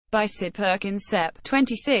By Sid Perkins Sep.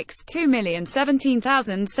 26,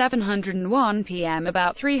 2,017,701 p.m.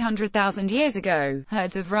 About 300,000 years ago,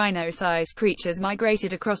 herds of rhino-sized creatures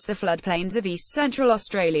migrated across the floodplains of east-central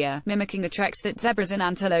Australia, mimicking the treks that zebras and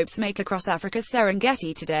antelopes make across Africa's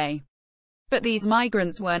Serengeti today. But these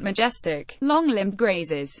migrants weren't majestic, long-limbed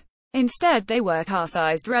grazers. Instead, they were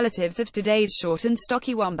car-sized relatives of today's short and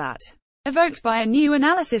stocky wombat. Evoked by a new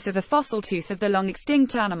analysis of a fossil tooth of the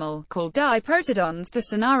long-extinct animal, called diprotodons, the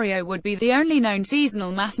scenario would be the only known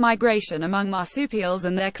seasonal mass migration among marsupials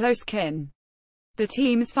and their close kin. The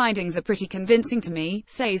team's findings are pretty convincing to me,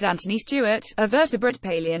 says Anthony Stewart, a vertebrate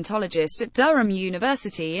paleontologist at Durham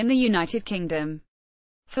University in the United Kingdom.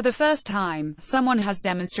 For the first time, someone has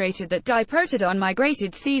demonstrated that diprotodon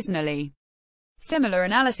migrated seasonally. Similar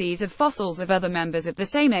analyses of fossils of other members of the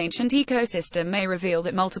same ancient ecosystem may reveal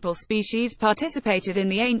that multiple species participated in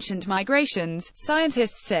the ancient migrations,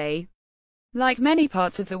 scientists say. Like many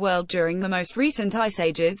parts of the world during the most recent ice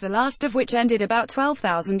ages, the last of which ended about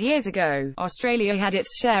 12,000 years ago, Australia had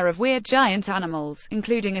its share of weird giant animals,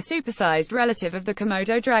 including a supersized relative of the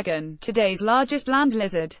Komodo dragon, today's largest land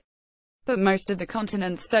lizard. But most of the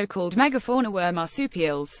continent's so-called megafauna were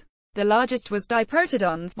marsupials. The largest was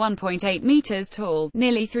diprotodons, 1.8 meters tall,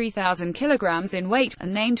 nearly 3,000 kilograms in weight,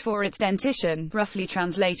 and named for its dentition, roughly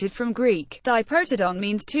translated from Greek. Diprotodon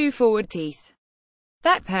means two forward teeth.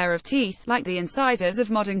 That pair of teeth, like the incisors of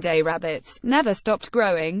modern-day rabbits, never stopped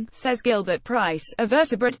growing, says Gilbert Price, a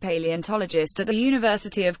vertebrate paleontologist at the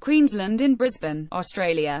University of Queensland in Brisbane,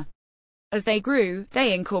 Australia. As they grew,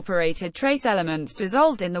 they incorporated trace elements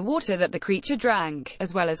dissolved in the water that the creature drank,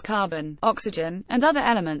 as well as carbon, oxygen, and other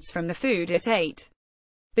elements from the food it ate.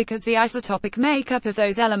 Because the isotopic makeup of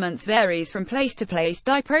those elements varies from place to place,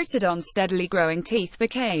 diprotodon's steadily growing teeth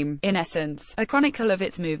became, in essence, a chronicle of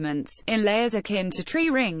its movements, in layers akin to tree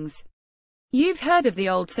rings. You've heard of the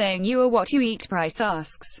old saying, "You are what you eat," Price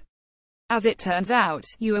asks. As it turns out,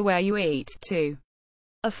 you are where you eat, too.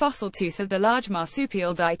 A fossil tooth of the large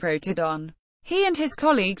marsupial diprotodon. He and his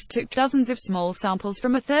colleagues took dozens of small samples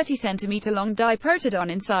from a 30-centimeter-long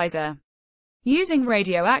diprotodon incisor. Using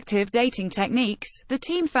radioactive dating techniques, the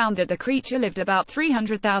team found that the creature lived about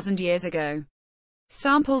 300,000 years ago.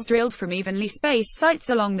 Samples drilled from evenly spaced sites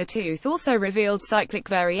along the tooth also revealed cyclic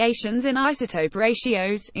variations in isotope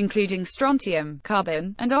ratios, including strontium,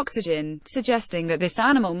 carbon, and oxygen, suggesting that this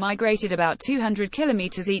animal migrated about 200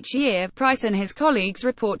 kilometers each year. Price and his colleagues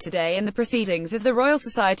report today in the Proceedings of the Royal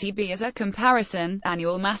Society B. As a comparison,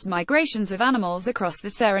 annual mass migrations of animals across the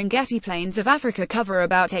Serengeti plains of Africa cover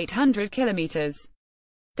about 800 kilometers.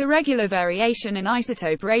 The regular variation in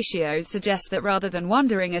isotope ratios suggests that rather than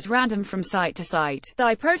wandering at random from site to site,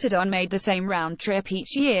 diprotodon made the same round trip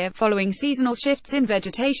each year, following seasonal shifts in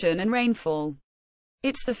vegetation and rainfall.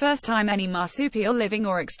 It's the first time any marsupial living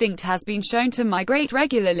or extinct has been shown to migrate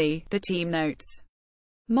regularly, the team notes.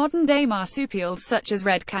 Modern-day marsupials such as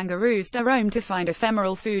red kangaroos roam to find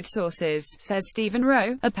ephemeral food sources, says Stephen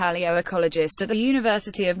Rowe, a paleoecologist at the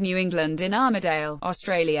University of New England in Armidale,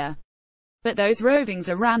 Australia. But those rovings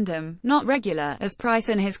are random, not regular, as Price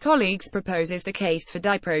and his colleagues proposes the case for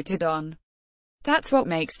diprotodon. That's what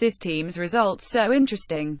makes this team's results so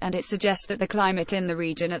interesting, and it suggests that the climate in the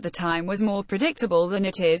region at the time was more predictable than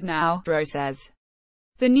it is now, Rowe says.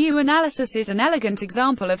 The new analysis is an elegant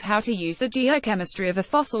example of how to use the geochemistry of a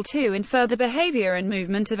fossil to infer the behavior and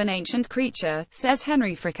movement of an ancient creature, says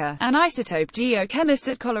Henry Fricker, an isotope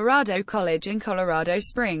geochemist at Colorado College in Colorado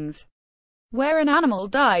Springs. Where an animal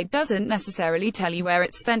died doesn't necessarily tell you where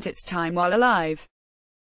it spent its time while alive.